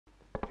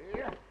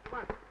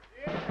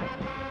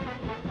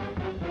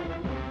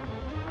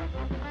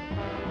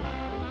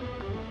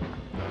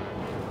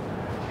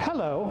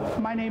Hello,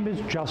 my name is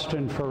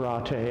Justin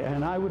Ferrate,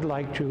 and I would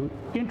like to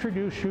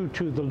introduce you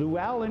to the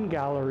LewAllen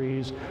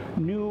Galleries'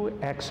 new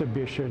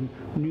exhibition,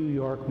 New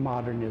York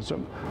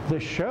Modernism. The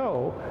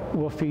show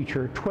will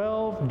feature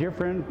 12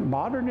 different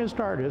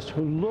modernist artists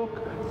who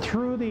look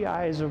through the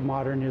eyes of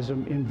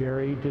modernism in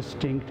very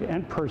distinct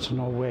and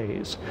personal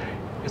ways.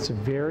 It's a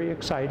very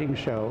exciting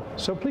show,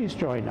 so please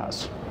join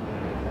us.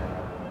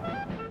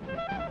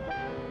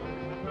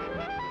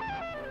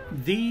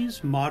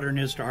 These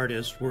modernist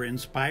artists were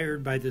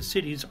inspired by the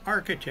city's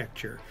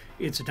architecture,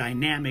 its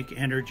dynamic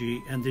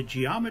energy, and the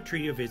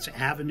geometry of its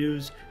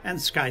avenues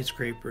and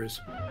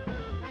skyscrapers.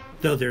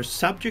 Though their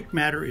subject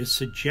matter is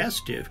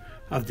suggestive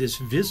of this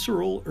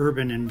visceral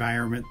urban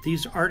environment,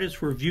 these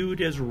artists were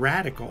viewed as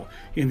radical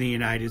in the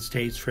United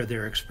States for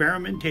their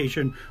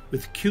experimentation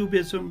with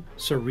cubism,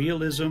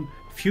 surrealism,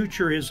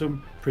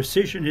 futurism,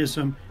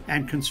 precisionism,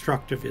 and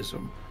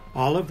constructivism,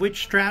 all of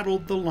which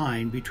straddled the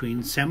line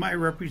between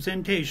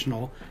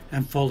semi-representational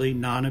and fully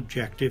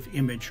non-objective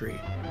imagery.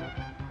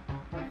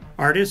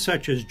 Artists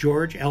such as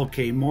George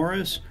L.K.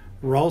 Morris,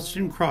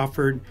 Ralston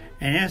Crawford,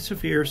 and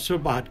Asafir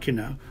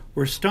Sobotkina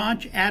were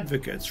staunch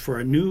advocates for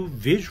a new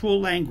visual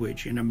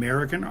language in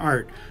American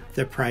art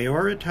that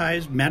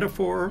prioritized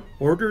metaphor,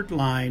 ordered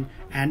line,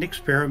 and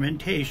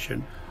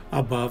experimentation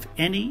above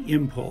any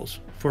impulse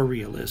for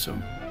realism.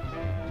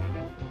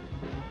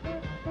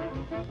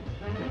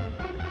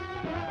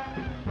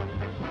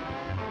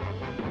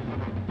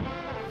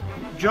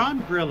 John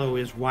Grillo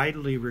is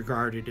widely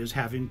regarded as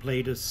having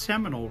played a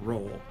seminal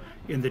role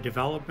in the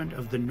development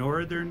of the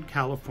Northern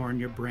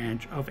California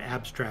branch of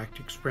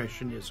abstract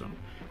expressionism.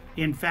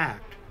 In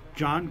fact,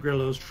 John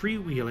Grillo's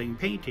freewheeling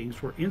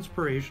paintings were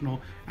inspirational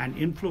and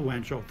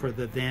influential for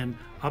the then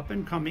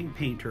up-and-coming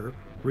painter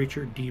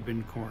Richard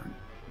Diebenkorn.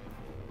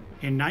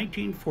 In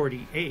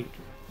 1948,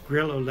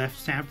 Grillo left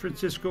San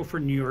Francisco for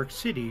New York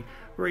City,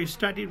 where he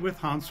studied with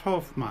Hans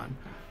Hofmann,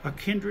 a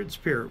kindred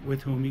spirit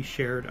with whom he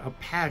shared a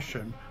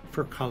passion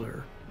for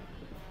color.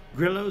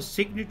 Grillo's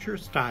signature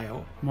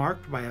style,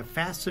 marked by a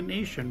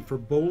fascination for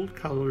bold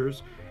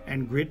colors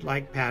and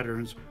grid-like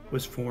patterns,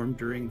 was formed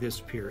during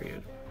this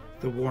period.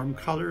 The warm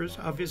colors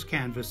of his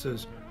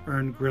canvases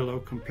earned Grillo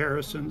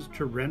comparisons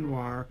to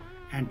Renoir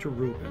and to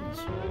Rubens.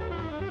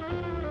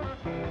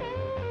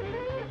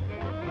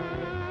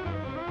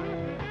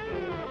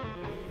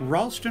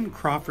 Ralston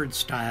Crawford's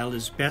style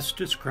is best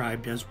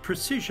described as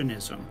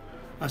precisionism,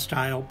 a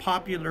style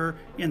popular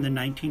in the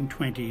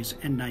 1920s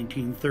and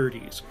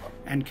 1930s,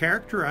 and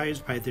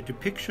characterized by the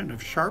depiction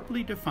of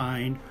sharply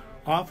defined,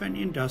 often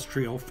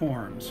industrial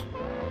forms.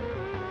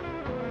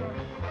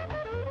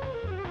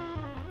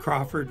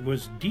 Crawford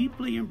was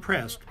deeply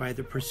impressed by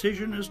the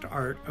precisionist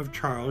art of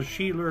Charles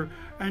Sheeler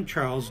and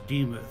Charles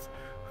Demuth,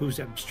 whose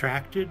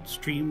abstracted,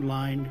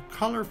 streamlined,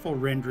 colorful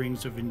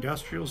renderings of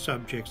industrial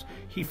subjects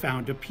he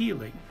found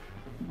appealing,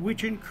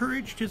 which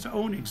encouraged his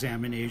own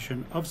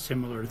examination of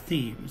similar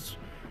themes.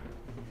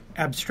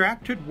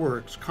 Abstracted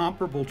works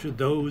comparable to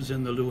those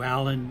in the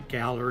LewAllen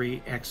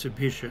Gallery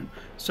exhibition,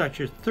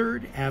 such as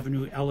Third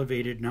Avenue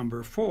Elevated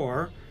No.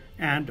 4,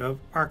 and of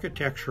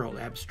architectural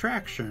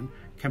abstraction,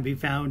 can be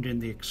found in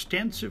the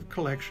extensive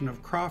collection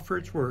of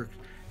Crawford's works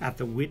at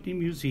the Whitney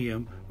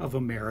Museum of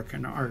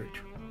American Art.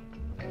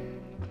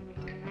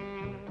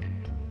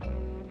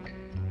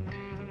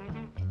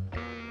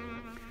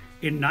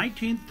 In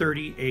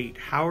 1938,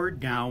 Howard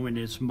Down and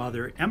his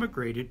mother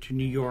emigrated to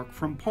New York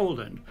from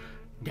Poland.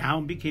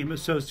 Down became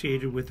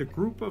associated with a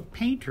group of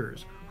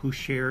painters who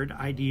shared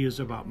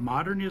ideas about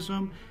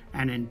modernism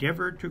and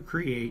endeavored to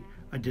create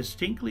a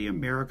distinctly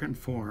American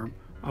form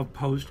of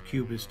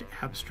post-cubist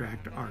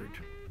abstract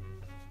art.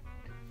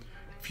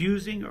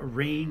 Fusing a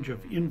range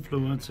of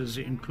influences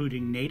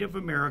including Native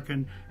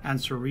American and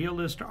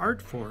surrealist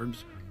art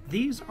forms,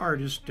 these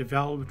artists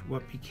developed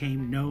what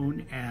became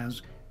known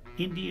as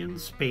Indian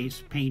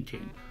space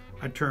painting,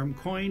 a term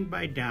coined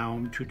by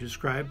Down to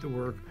describe the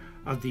work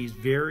of these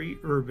very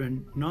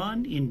urban,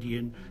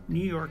 non-Indian,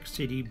 New York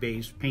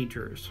City-based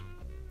painters.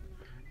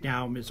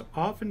 Down is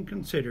often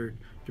considered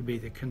to be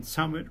the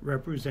consummate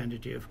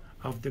representative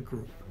of the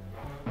group.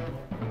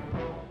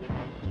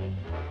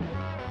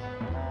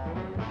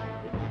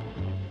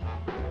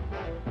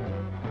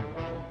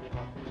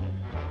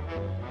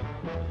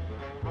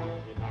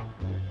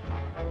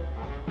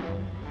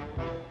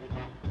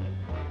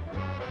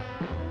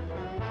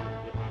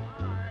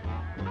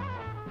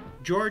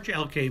 George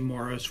L.K.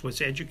 Morris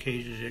was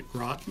educated at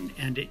Groton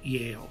and at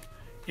Yale.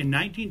 In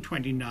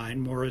 1929,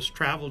 Morris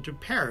traveled to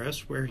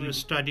Paris, where he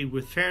studied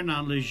with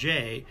Fernand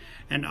Léger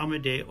and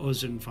Amédée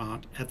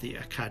Ozenfant at the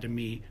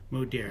Académie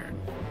Moderne.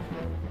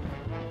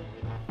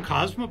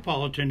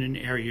 Cosmopolitan and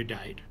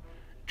erudite,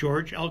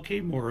 George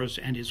L.K. Morris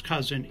and his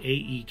cousin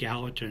A.E.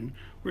 Gallatin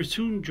were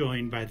soon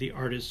joined by the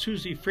artists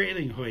Susie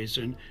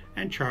Frelinghuysen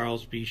and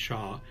Charles B.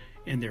 Shaw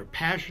in their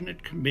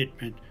passionate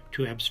commitment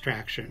to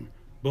abstraction,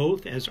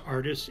 both as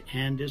artists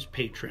and as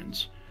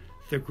patrons.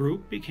 The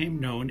group became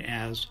known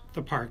as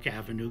the Park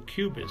Avenue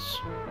Cubists.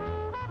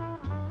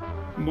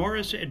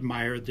 Morris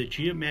admired the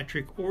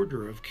geometric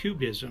order of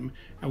Cubism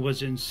and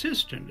was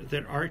insistent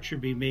that art should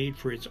be made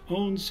for its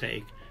own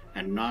sake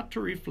and not to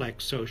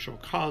reflect social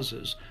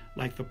causes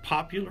like the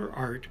popular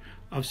art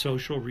of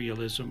social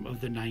realism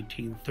of the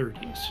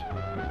 1930s.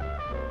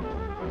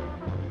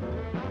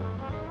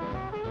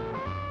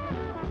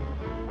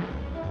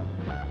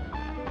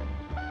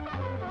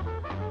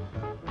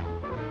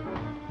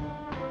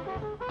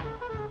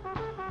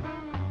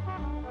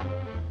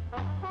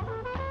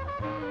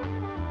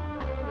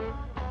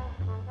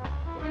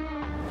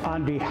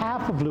 On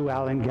behalf of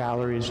LewAllen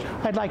Galleries,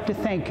 I'd like to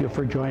thank you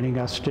for joining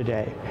us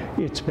today.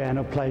 It's been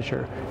a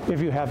pleasure. If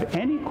you have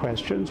any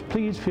questions,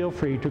 please feel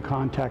free to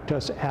contact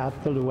us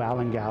at the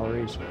LewAllen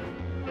Galleries.